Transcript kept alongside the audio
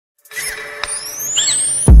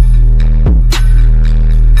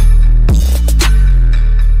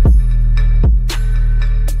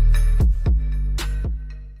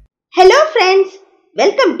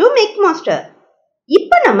Welcome to make master.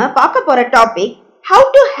 இப்ப நம்ம பார்க்க போற topic how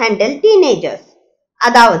to handle teenagers.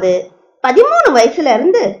 அதாவது 13 வயசுல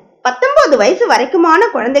இருந்து 19 வயசு வரைக்குமான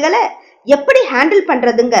குழந்தைகளை எப்படி ஹேண்டில்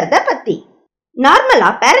பண்றதுங்கிறத பத்தி. நார்மலா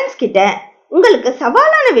பேரண்ட்ஸ் கிட்ட உங்களுக்கு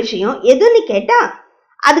சவாலான விஷயம் எதுன்னு கேட்டா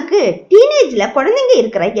அதுக்கு டீனேஜ்ல குழந்தைங்க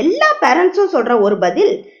இருக்கிற எல்லா பேரண்ட்ஸும் சொல்ற ஒரு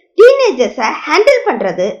பதில், டீனேஜர்ஸை ஹேண்டில்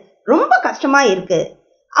பண்றது ரொம்ப கஷ்டமா இருக்கு,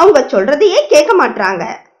 அவங்க சொல்றதையே கேட்க மாட்டாங்க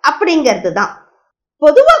அப்படிங்கிறது தான்.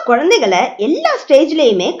 பொதுவா குழந்தைகளை எல்லா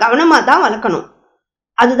ஸ்டேஜ்லயுமே கவனமா தான் வளர்க்கணும்,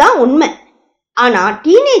 அதுதான் உண்மை. ஆனா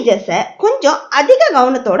டீனேஜர்ஸை கொஞ்சம் அதிக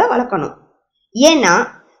கவனத்தோட வளர்க்கணும். ஏன்னா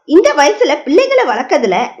இந்த வயசுல பிள்ளைகளை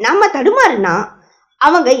வளர்க்கறதுல நாம தடுமாறுனா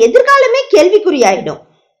அவங்க எதிர்காலமே கேள்விக்குறியாயிடும்.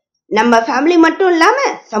 நம்ம ஃபேமிலி மட்டும் இல்லாம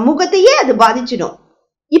சமூகத்தையே அது பாதிச்சிடும்.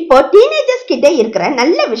 இப்போ டீனேஜர்ஸ் கிட்ட இருக்கிற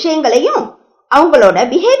நல்ல விஷயங்களையும் அவங்களோட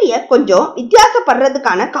பிஹேவியர் கொஞ்சம்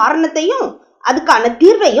வித்தியாசப்படுறதுக்கான காரணத்தையும் அதுக்கான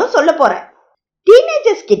தீர்வையும் சொல்ல போறேன்.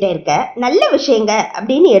 டீனேஜர்ஸ் கிட்ட இருக்க நல்ல விஷயங்க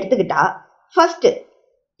அப்படின்னு எடுத்துக்கிட்டா, ஃபர்ஸ்ட்,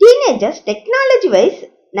 டீனேஜர்ஸ் டெக்னாலஜி வைஸ்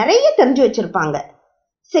நிறைய தெரிஞ்சு வச்சிருப்பாங்க.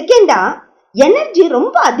 செகண்டா, எனர்ஜி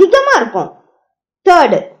ரொம்ப அதிகமா இருக்கும்.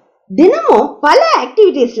 தேர்டு, தினமும் பல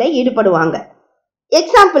ஆக்டிவிட்டீஸ்ல ஈடுபடுவாங்க.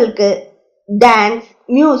 எக்ஸாம்பிளுக்கு டான்ஸ்,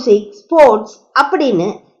 மியூசிக், ஸ்போர்ட்ஸ் அப்படின்னு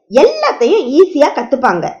எல்லாத்தையும் ஈஸியா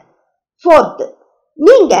கத்துப்பாங்க. ஃபோர்த்,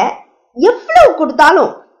 நீங்க எவ்வளவு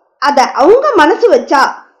கொடுத்தாலும் அத அவங்க மனசு வச்சா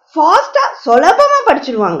ஃபாஸ்டா சுலபமா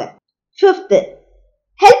படிச்சிடுவாங்க. ஃபிஃப்த்,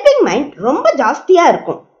 ஹெல்பிங் மைண்ட் ரொம்ப ஜாஸ்தியா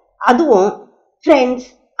இருக்கும். அதுவும் ஃப்ரெண்ட்ஸ்,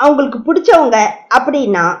 அவங்களுக்கு பிடிச்சவங்க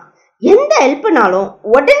அப்படின்னா எந்த ஹெல்ப்னாலும்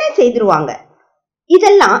உடனே செய்திருவாங்க.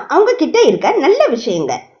 இதெல்லாம் அவங்க கிட்ட இருக்க நல்ல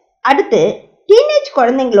விஷயங்க. அடுத்து, டீனேஜ்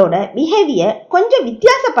குழந்தைங்களோட பிஹேவியர் கொஞ்சம்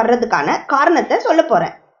வித்தியாசப்படுறதுக்கான காரணத்தை சொல்ல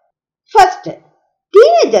போறேன். ஃபர்ஸ்ட்,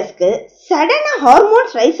 டீனேஜர்ஸ்க்கு சடனா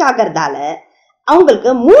ஹார்மோன்ஸ் ரைஸ் ஆகிறதால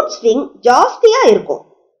அவங்களுக்கு மூட் ஸ்விங் ஜாஸ்தியா இருக்கும்.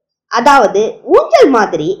 அதாவது ஊஞ்சல்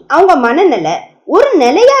மாதிரி அவங்க மனநிலை ஒரு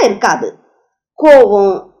நிலையா இருக்காது.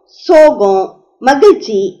 கோபம், சோகம்,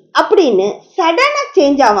 மகிழ்ச்சி அப்படின்னு சடனா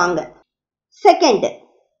சேஞ்ச் ஆவாங்க. செகண்ட்,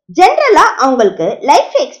 ஜெனரலா அவங்களுக்கு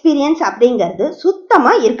லைஃப் எக்ஸ்பீரியன்ஸ் அப்படிங்கிறது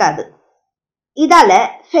சுத்தமா இருக்காது. இதால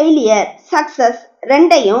ஃபெயிலியர், சக்சஸ்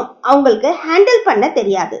ரெண்டையும் அவங்களுக்கு ஹேண்டில் பண்ண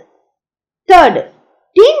தெரியாது. தேர்ட்,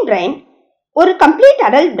 டீன் பிரெயின் ஒரு கம்ப்ளீட்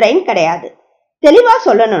அடல்ட் பிரெயின் கிடையாது. தெளிவா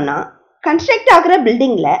சொல்லணும்னா, கன்ஸ்ட்ரக்ட் ஆகிற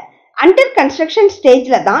பில்டிங்ல அண்டர் கன்ஸ்ட்ரக்ஷன்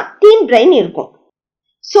ஸ்டேஜ்ல தான் டீன் பிரெயின் இருக்கும்.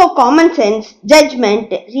 So common sense,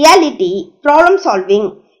 judgement, reality, problem solving,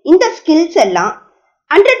 இந்த ஸ்கில்ஸ் எல்லாம்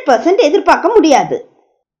 100% எதிர்பார்க்க முடியாது.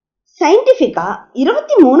 சயின்டிபிக்கா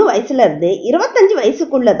 23 வயசுல இருந்து 25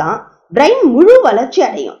 வயசுக்குள்ளதான் பிரெயின் முழு வளர்ச்சி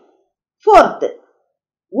அடையும். ஃபோர்த்,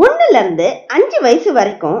 1ல இருந்து 5 வயசு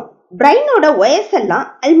வரைக்கும் பிரெயினோட ஒயர்ஸ் எல்லாம்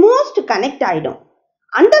ஆல்மோஸ்ட் கனெக்ட் ஆயிடும்.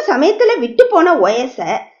 அந்த சமயத்துல விட்டு போன ஒயர்ஸை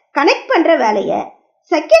கனெக்ட் பண்ற வேலைய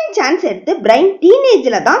செகண்ட் சான்ஸ் எடுத்து பிரெயின்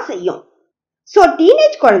டீனேஜ்ல தான் செய்யும். ஸோ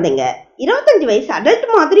டீனேஜ் குழந்தைங்க 25 வயசு அடல்ட்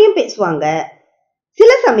மாதிரியும் பேசுவாங்க,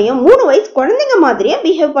 சில சமயம் 3 வயசு குழந்தைங்க மாதிரியும்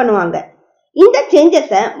பிஹேவ் பண்ணுவாங்க. இந்த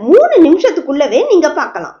சேஞ்சஸை 3 நிமிஷத்துக்குள்ளவே நீங்க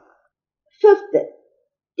பார்க்கலாம். ஃபிஃப்த்,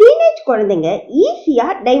 டீனேஜ் குழந்தைங்க ஈஸியா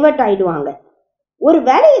டைவர்ட் ஆயிடுவாங்க. ஒரு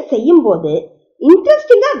வேலையை செய்யும் போது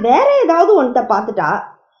இன்ட்ரெஸ்டிங்கா வேற ஏதாவது ஒன்றை பார்த்துட்டா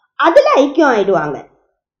அதுல ஐக்கியம் ஆயிடுவாங்க.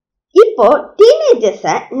 இப்போ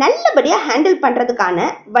டீனேஜர்ஸை நல்லபடியா ஹேண்டில் பண்றதுக்கான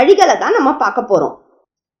வழிகளை தான் நம்ம பார்க்க போறோம்.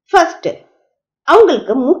 ஃபர்ஸ்ட்,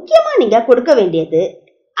 அவங்களுக்கு முக்கியமா நீங்க கொடுக்க வேண்டியது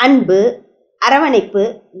அன்பு, அரவணைப்பு,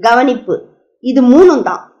 கவனிப்பு. இது 3ம்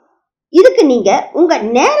தான். இதுக்கு நீங்க உங்க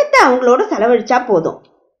நேரத்தை அவங்களோட செலவழிச்சா போதும்.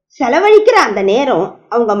 செலவழிக்கிற அந்த நேரம்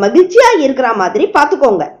அவங்க மகிழ்ச்சியா இருக்கிற மாதிரி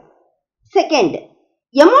பார்த்துக்கோங்க. செகண்ட்,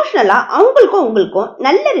 எமோஷனலா அவங்களுக்கும் உங்களுக்கும்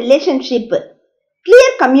நல்ல ரிலேஷன்ஷிப்,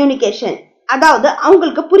 கிளியர் கம்யூனிகேஷன், அதாவது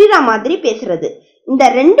அவங்களுக்கு புரியுற மாதிரி பேசுறது. இந்த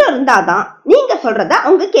 2 இருந்தாதான் நீங்க சொல்றத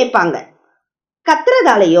அவங்க கேட்பாங்க.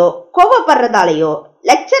 கத்துறதாலேயோ, கோபப்படுறதாலேயோ,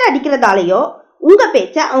 லெக்சர் அடிக்கிறதாலேயோ உங்க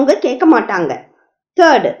பேச்ச அவங்க கேட்க மாட்டாங்க.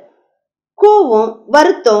 தேர்ட், கோபம்,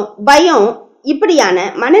 வருத்தம், பயம் இப்படியான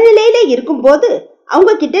மனநிலையில இருக்கும்போது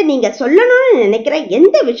அவங்க கிட்ட நீங்க சொல்லணும்னு நினைக்கிற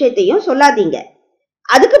எந்த விஷயத்தையும் சொல்லாதீங்க.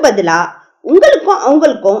 அதுக்கு பதிலா உங்களுக்கும்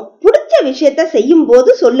அவங்களுக்கும் பிடிச்ச விஷயத்த செய்யும்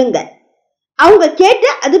போது சொல்லுங்க. அவங்க கேட்டு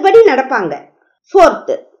அதுபடி நடப்பாங்க.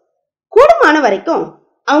 ஃபோர்த், கூடுமான வரைக்கும்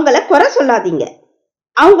அவங்கள குறை சொல்லாதீங்க.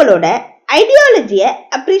 அவங்களோட ஐடியாலஜிய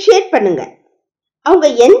அப்ரிஷியேட் பண்ணுங்க. அவங்க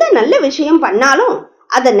எந்த நல்ல விஷயம் பண்ணாலும்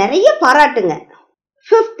அதை நிறைய பாராட்டுங்க.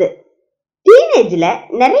 ஃபிஃப்த், டீனேஜ்ல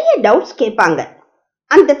நிறைய டவுட்ஸ் கேட்பாங்க.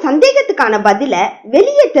 அந்த சந்தேகத்துக்கான பதில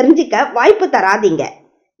வெளியே தெரிஞ்சுக்க வாய்ப்பு தராதீங்க.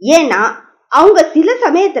 ஏன்னா அவங்க சில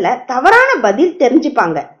சமயத்துல தவறான பதில்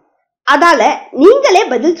தெரிஞ்சுப்பாங்க. அதால நீங்களே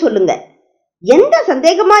பதில் சொல்லுங்க. எந்த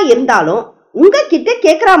சந்தேகமா இருந்தாலும் உங்ககிட்ட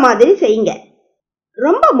கேட்கிற மாதிரி செய்யுங்க.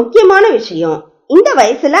 ரொம்ப முக்கியமான விஷயம், இந்த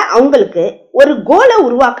வயசுல அவங்களுக்கு ஒரு கோலை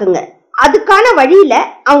உருவாக்குங்க. அதுக்கான வழியில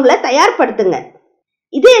அவங்கள தயார்படுத்துங்க.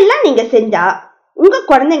 இதையெல்லாம் நீங்க செஞ்சா உங்க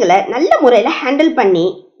குழந்தைங்களை நல்ல முறையில ஹேண்டில் பண்ணி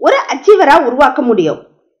ஒரு அச்சீவரா உருவாக்க முடியும்.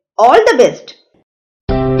 All the best.